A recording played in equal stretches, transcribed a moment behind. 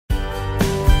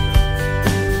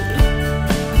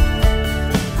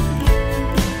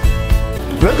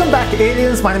Welcome back,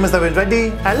 aliens. My name is Navin Reddy,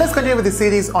 and let's continue with the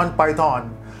series on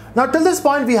Python. Now, till this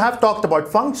point, we have talked about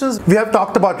functions, we have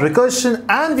talked about recursion,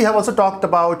 and we have also talked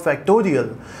about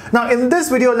factorial. Now, in this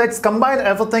video, let's combine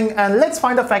everything and let's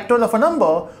find a factorial of a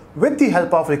number with the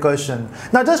help of recursion.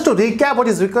 Now, just to recap what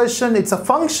is recursion, it's a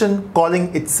function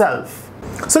calling itself.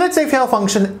 So let's say if you have a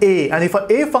function a, and if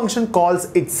a function calls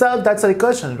itself, that's a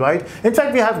recursion, right? In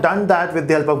fact, we have done that with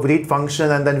the help of read function,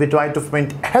 and then we try to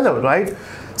print hello, right?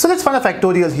 So let's find a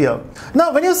factorial here.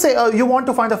 Now, when you say you want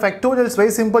to find a factorial, it's very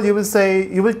simple. You will say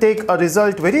you will take a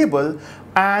result variable,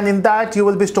 and in that you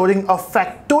will be storing a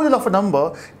factorial of a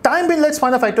number. Time being, let's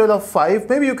find a factorial of 5.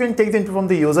 Maybe you can take the input from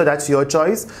the user, that's your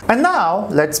choice. And now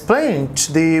let's print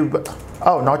the,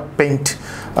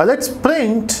 let's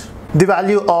print the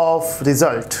value of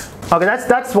result. Okay,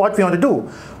 that's what we want to do.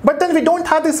 But then we don't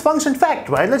have this function fact,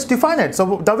 right? Let's define it.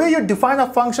 So the way you define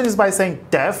a function is by saying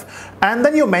def, and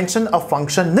then you mention a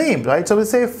function name, right? So we'll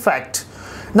say fact.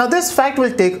 Now this fact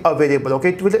will take a variable, okay?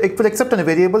 It will accept a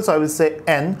variable, so I will say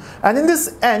n, and in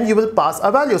this n you will pass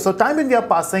a value. So time when we are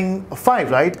passing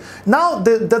 5, right? Now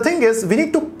the thing is, we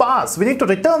need to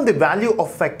return the value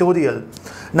of factorial.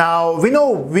 Now we know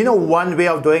one way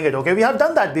of doing it, okay? We have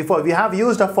done that before. We have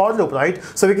used a for loop, right?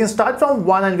 So we can start from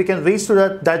 1 and we can reach to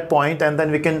that point, and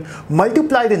then we can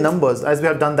multiply the numbers as we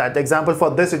have done that. The example for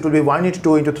this, it will be 1 into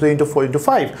 2 into 3 into 4 into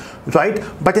 5, right?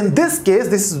 But in this case,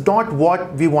 this is not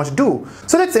what we want to do.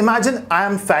 So let's imagine I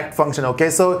am fact function, okay?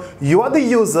 So you are the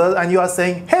user and you are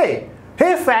saying, hey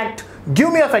fact,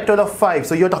 give me a factorial of 5.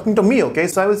 So you're talking to me, okay?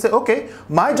 So I will say, okay,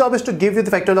 my job is to give you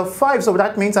the factorial of 5. So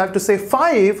that means I have to say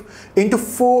 5 into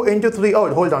 4 into 3.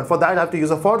 Oh, hold on. For that, I have to use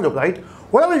a for loop, right?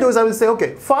 What I will do is I will say,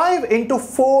 okay, 5 into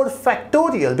 4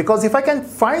 factorial, because if I can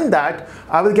find that,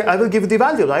 I will give you the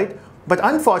value, right? But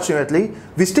unfortunately,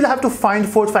 we still have to find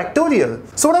 4 factorial.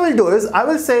 So what I will do is I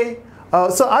will say,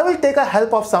 so I will take a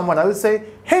help of someone. I will say,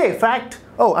 hey fact,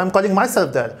 oh, I'm calling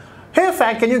myself there. Hey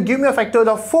fact, can you give me a factorial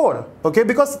of 4? Okay,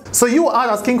 because so you are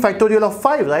asking factorial of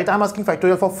 5, right? I'm asking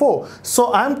factorial for 4.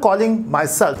 So I'm calling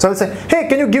myself. So I'll say, hey,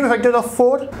 can you give me a factorial of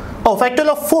 4? Oh, factorial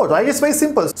of 4, right? It's very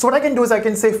simple. So what I can do is I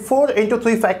can say 4 into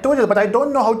 3 factorial, but I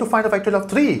don't know how to find a factorial of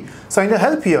 3. So I need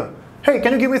help here. Hey,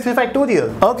 can you give me 3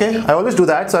 factorial? Okay, I always do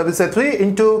that. So I will say 3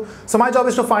 into, so my job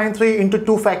is to find 3 into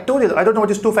 2 factorial. I don't know what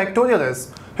this 2 factorial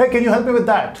is. Hey, can you help me with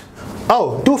that?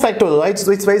 Oh, 2 factorial, right?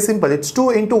 So it's very simple. It's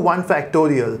 2 into 1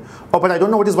 factorial. Oh, but I don't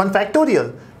know what is 1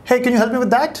 factorial. Hey, can you help me with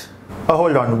that? Oh,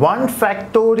 hold on. 1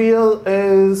 factorial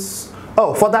is,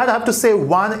 oh, for that I have to say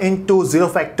 1 into 0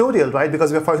 factorial, right?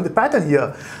 Because we're following the pattern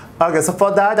here. Okay, so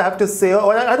for that I have to say, oh,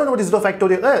 I don't know what 0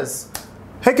 factorial is.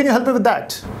 Hey, can you help me with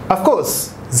that? Of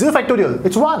course, 0 factorial,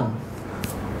 it's 1.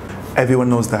 Everyone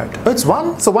knows that. Oh, it's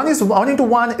 1. So 1 into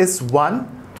 1 is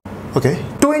 1. Okay.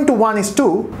 2 into 1 is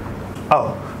 2.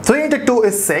 Oh, 3 into 2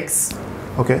 is 6.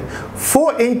 Okay.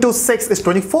 4 into 6 is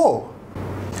 24.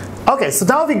 Okay, so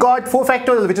now we got 4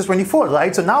 factorial, which is 24,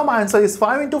 right? So now my answer is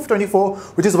 5 into 24,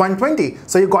 which is 120.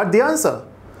 So you got the answer.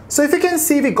 So if you can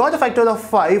see, we got a factorial of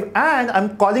 5 and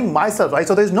I'm calling myself, right?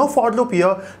 So there's no for loop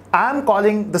here. I'm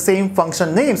calling the same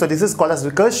function name. So this is called as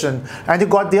recursion, and you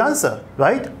got the answer,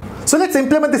 right? So let's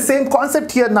implement the same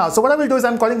concept here now. So what I will do is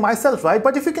I'm calling myself, right?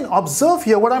 But if you can observe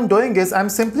here, what I'm doing is I'm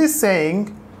simply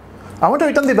saying, I want to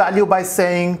return the value by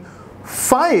saying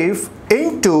 5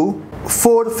 into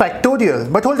 4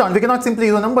 factorial. But hold on, we cannot simply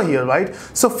use a number here, right?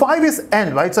 So 5 is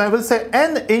n, right? So I will say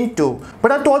n into,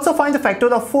 but I have to also find the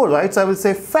factorial of 4, right? So I will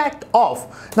say fact of.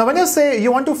 Now when you say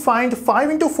you want to find 5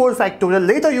 into 4 factorial,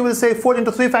 later you will say 4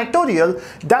 into 3 factorial.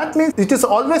 That means it is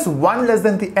always 1 less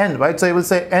than the n, right? So you will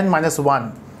say n minus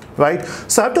 1, right?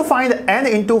 So I have to find n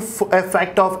into a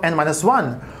fact of n minus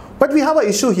 1. But we have an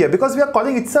issue here because we are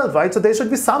calling itself, right? So there should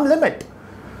be some limit.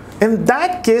 In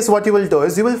that case, what you will do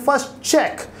is you will first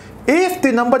check if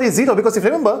the number is 0, because if you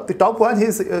remember, the top one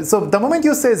is, so the moment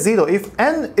you say 0, if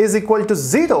n is equal to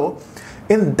 0,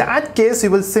 in that case you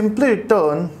will simply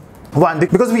return 1,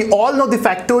 because we all know the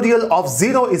factorial of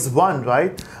 0 is 1,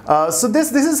 right? So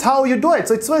this is how you do it.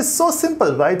 So it's so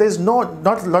simple, right? There's not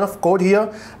a lot of code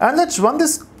here. And let's run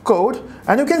this code,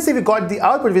 and you can see we got the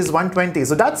output, which is 120.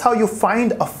 So that's how you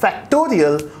find a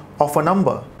factorial of a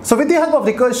number. So with the help of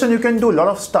recursion, you can do a lot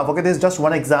of stuff. Okay, this is just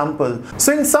one example.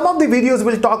 So in some of the videos,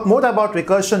 we'll talk more about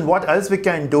recursion, what else we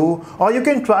can do, or you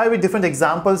can try with different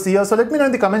examples here. So let me know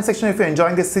in the comment section if you're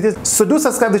enjoying this series. So do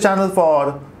subscribe the channel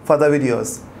for further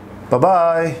videos.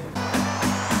 Bye-bye.